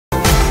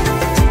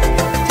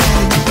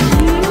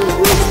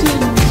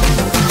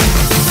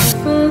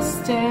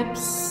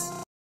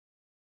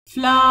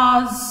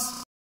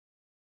flowers.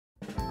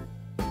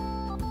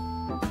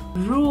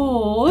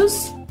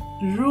 Rose,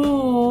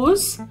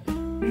 rose,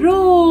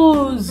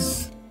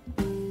 rose.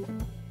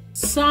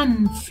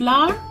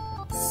 Sunflower,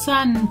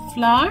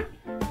 sunflower,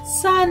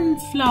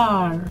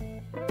 sunflower.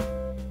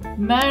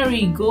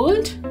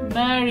 Marigold,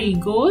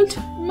 marigold,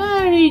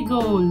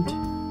 marigold.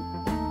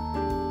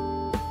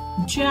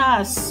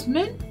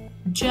 Jasmine,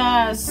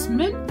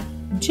 jasmine,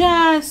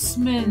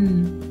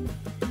 jasmine.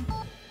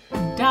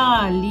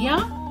 Dahlia,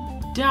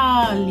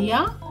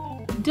 dahlia,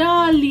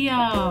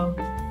 dahlia.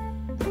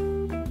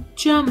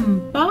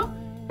 Champa,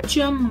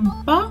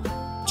 champa,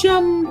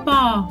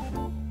 champa.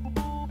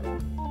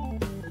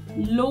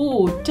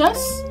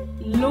 Lotus,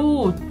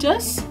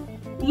 lotus,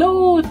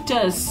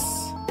 lotus.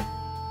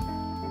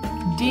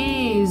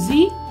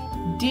 Daisy,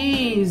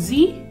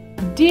 daisy,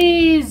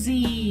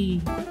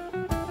 daisy.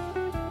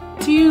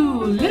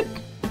 Tulip,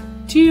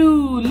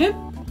 tulip,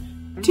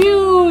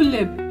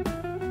 tulip.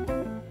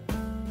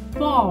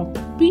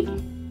 Poppy,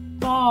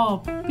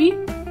 poppy,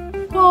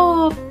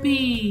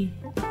 poppy.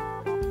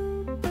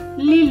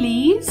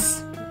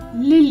 Lilies,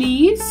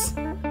 lilies,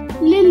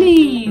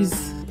 lilies.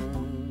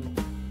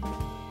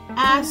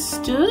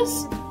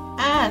 Asters,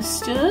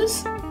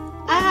 asters,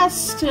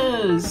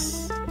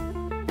 asters.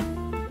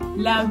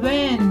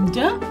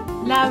 Lavender,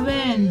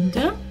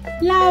 lavender,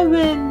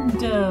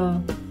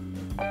 lavender.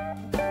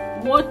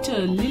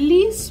 Water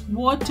lilies,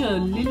 water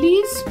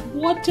lilies,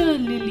 water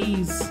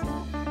lilies.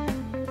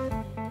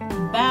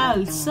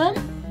 Balsam,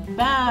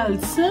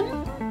 balsam,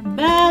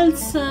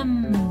 balsam.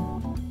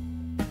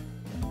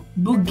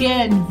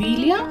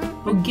 Bougainvillea,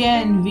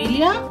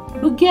 bougainvillea,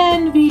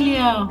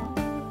 bougainvillea.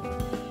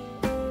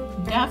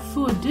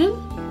 Daffodil,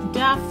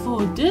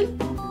 daffodil,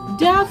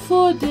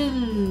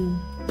 daffodil.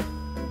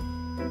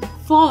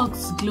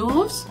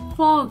 Foxgloves,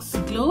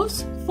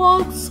 foxgloves,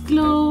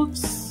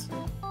 foxgloves.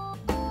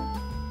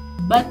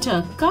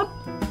 Buttercup,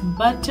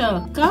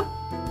 buttercup,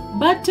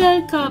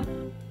 buttercup.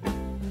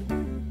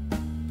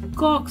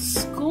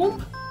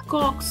 Coxcomb,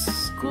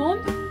 coxcomb,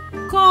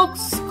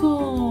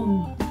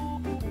 coxcomb.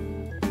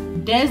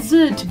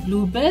 Desert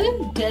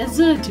bluebell,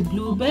 desert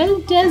bluebell,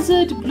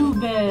 desert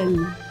bluebell.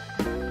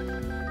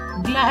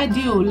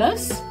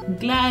 Gladiolus,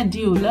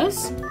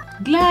 gladiolus,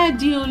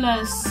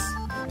 gladiolus.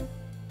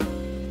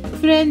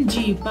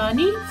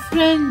 Frangipani,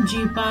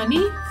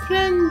 frangipani,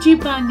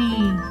 frangipani.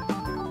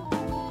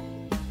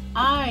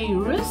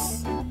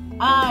 Iris,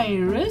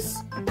 iris,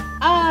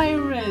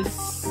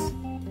 iris.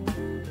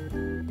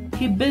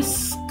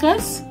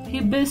 Hibiscus,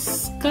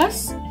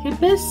 hibiscus,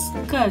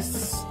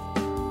 hibiscus.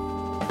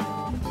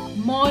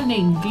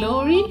 Morning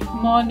glory,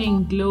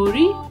 morning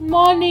glory,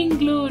 morning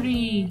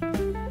glory.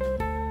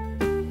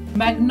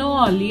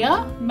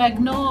 Magnolia,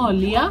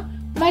 magnolia,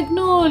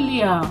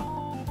 magnolia.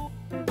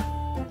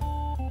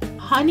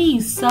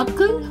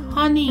 Honeysuckle,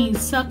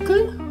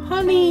 honeysuckle,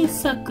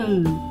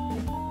 honeysuckle.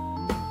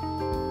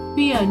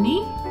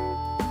 Peony,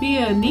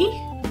 peony,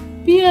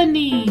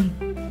 peony.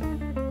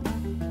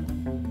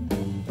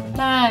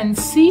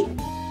 Pansy,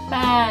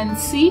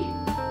 pansy,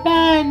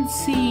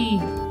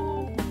 pansy.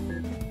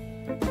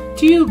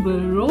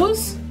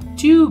 Tuberose,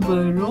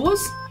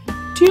 tuberose,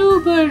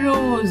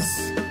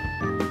 tuberose.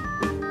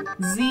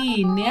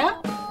 Zinnia,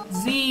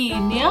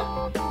 zinnia,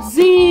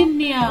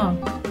 zinnia.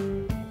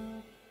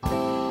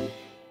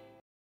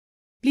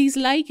 Please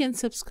like and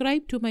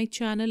subscribe to my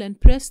channel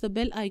and press the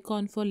bell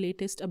icon for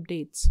latest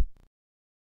updates.